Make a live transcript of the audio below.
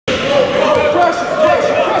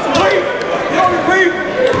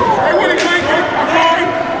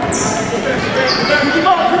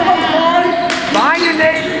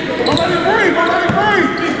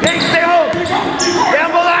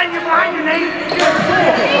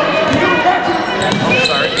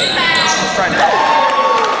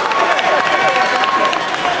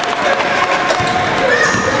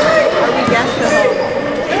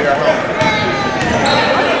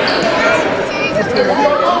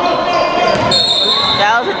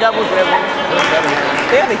was a double dribble.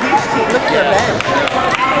 They have a huge team. Look at their bench.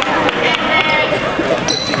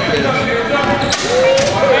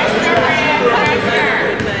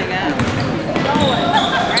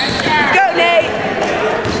 Go, Nate!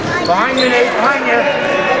 Behind you, Nate. Behind you.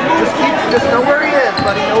 Just know where he is,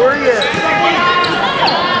 buddy. Know where he is.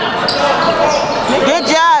 Good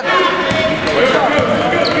job.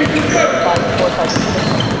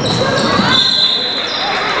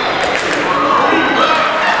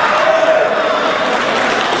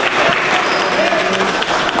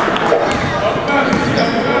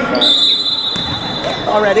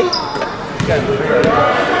 Already? Good.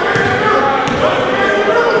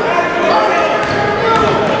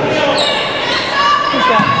 Who's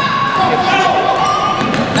that?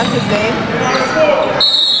 That's his name?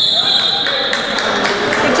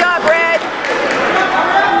 Good job, Brad!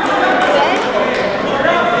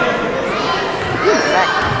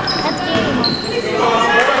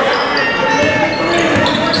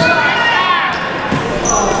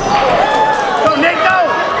 Go, Nick, go!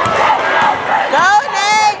 Go,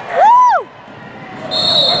 Nate! Woo!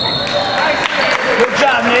 Good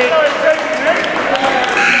job, Nate.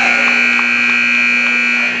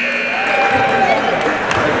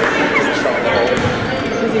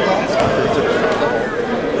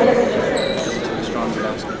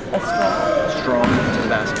 Strong to the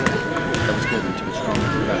basket. That was good. To be strong to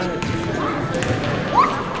the basket.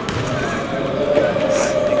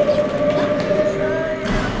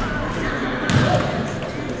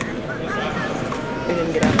 They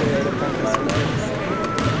didn't get out the way to practice.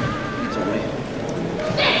 It's a win.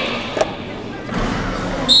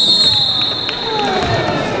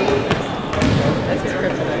 That's his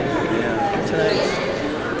kryptonite. Yeah. Kryptonite.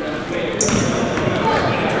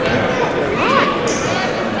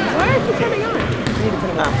 Why aren't you coming on? You need to put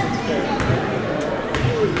him out.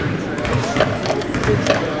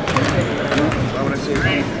 Why would I say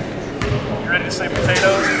that? You ready to say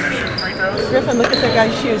potatoes and you're shooting free throws? Griffin, look at that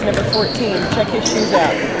guy's shoes, number 14. Check his shoes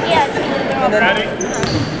out. Yeah. And then, Ready?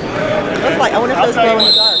 looks like, I wonder if those glow in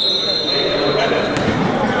the dark.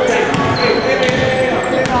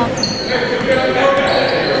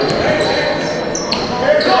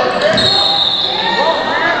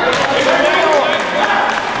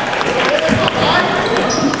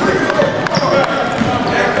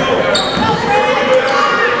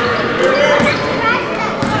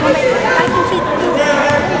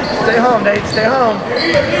 Stay home, Nate. Stay home.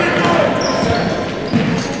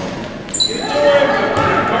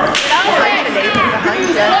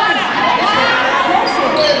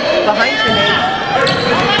 Behind you, Nate.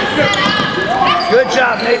 Good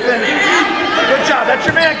job, Nathan. Good job. That's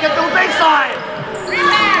your man. Get the baseline.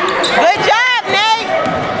 Good job, Nate!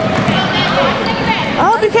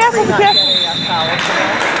 Oh, be careful, be careful.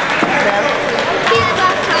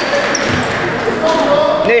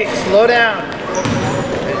 Nate, slow down.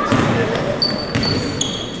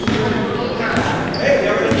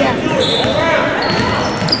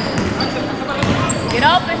 Get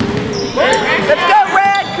open. Let's go,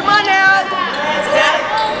 Red! Come on now!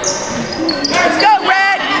 Let's go,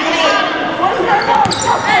 Red!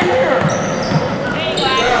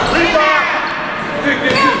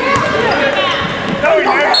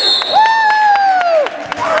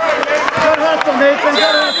 Good hustle, Nathan.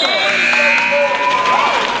 Good hustle.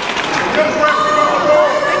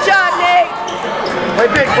 Good job, Nate! Play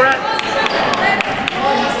big, Brett.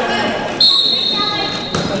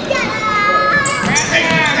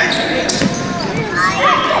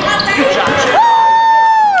 Good job, Chip.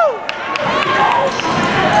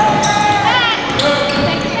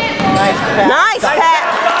 Nice pass.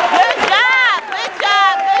 Good job. Good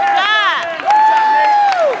job. Good job.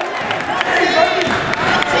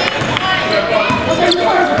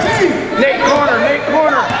 Nate corner. Nate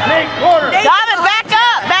corner. Nate corner. Donovan, back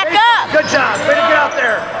up. Back up. Good job. Way to get out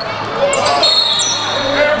there.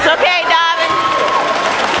 It's okay, Donovan.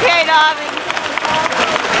 Okay, Donovan.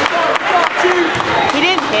 He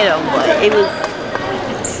didn't hit him, but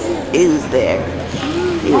it was there.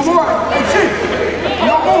 He was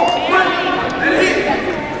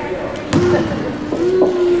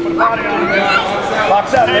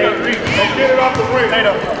Box out, Nate. Let's get it off the ring.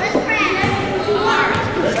 Potato.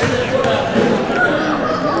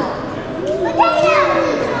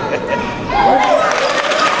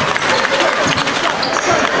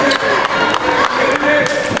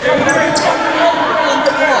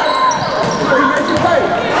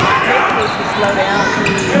 slow down.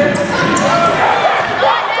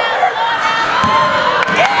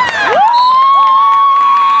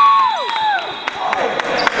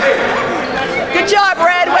 Good job,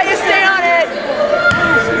 Red. Way to stay on it.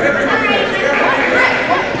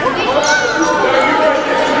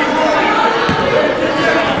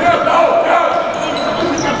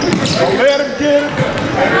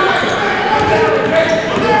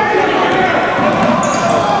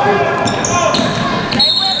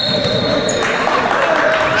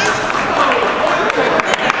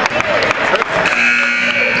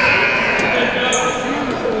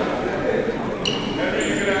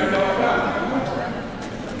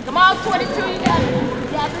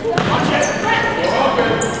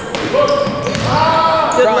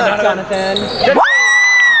 Jonathan. Woo!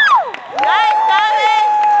 Nice, David.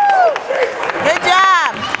 Good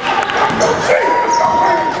job.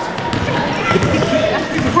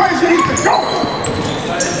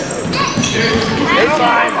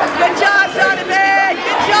 Good job, Jonathan.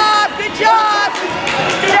 Good job. Good job.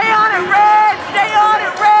 Stay on it, Red. Stay on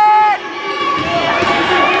it, Red.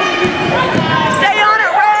 Stay on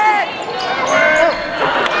it, Red.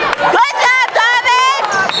 Good job, David.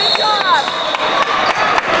 Good job.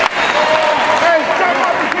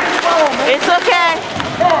 It's okay.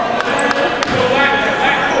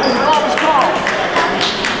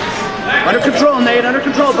 Under control, Nate. Under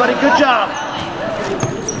control, buddy. Good job.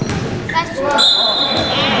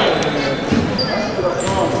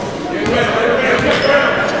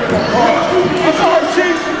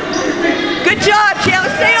 Good job,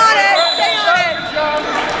 Chandler. Stay on it. Stay on it.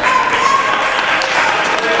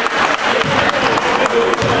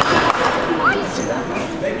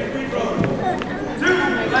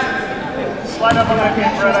 Slide up on that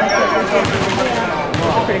game, Brett. I got it.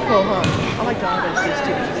 That's pretty cool, huh? I like Donovan's shoes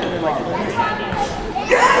too. She's really like another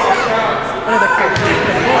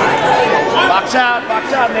Box out,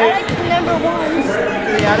 Nate. number ones.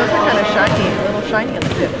 Yeah, those are kind of shiny, a little shiny on the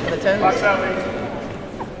tip, on the toes. Box out, Lee.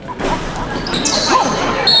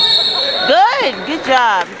 Good. Good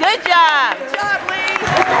job. Good job. Good job, Lee.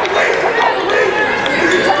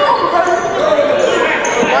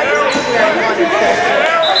 Why is he wearing one instead of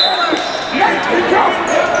two?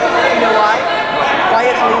 You know why? Why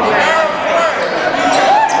is Lee wearing one instead of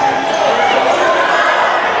two?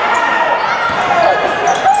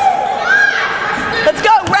 Let's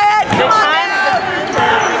go, Red! The Come on time now!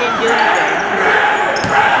 we didn't do anything.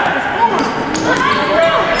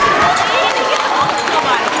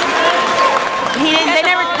 He didn't. They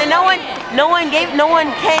never. No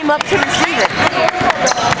one came up to receive it.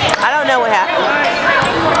 I don't know what happened.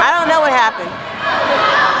 I don't know what happened.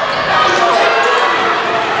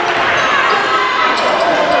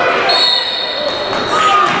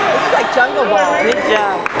 This is like jungle ball. Good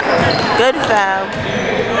job. Good foul.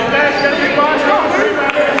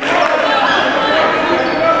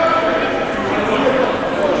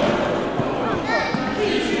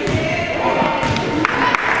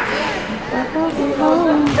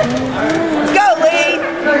 Let's go, Lee!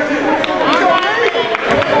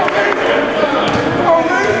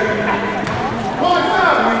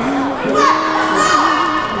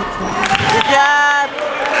 Good job.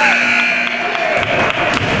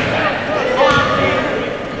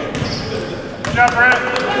 Good job, Brett.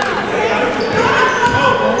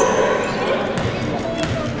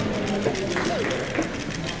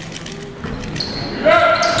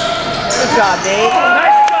 Good job, Nate.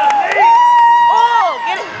 Oh,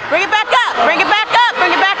 get it. Bring it back up. Bring it back up.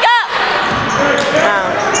 Bring it back up. No.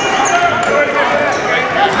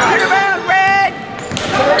 Turn around, Red!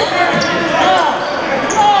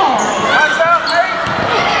 Box out, Nate.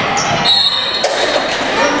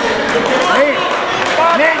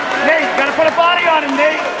 Nate, gotta put a body on him,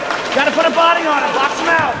 Nate. Gotta put a body on him. Box him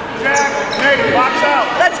out. Jack, Nate, box out.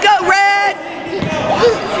 Let's go, Red!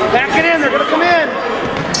 Back it in. They're gonna come in.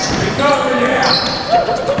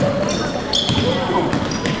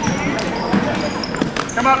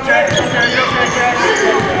 Come up, Jack. You okay, Jack?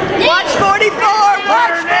 Watch 44!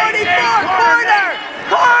 Watch 44! Corner!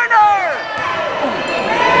 Corner!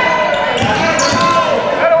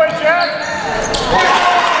 That away, Jack.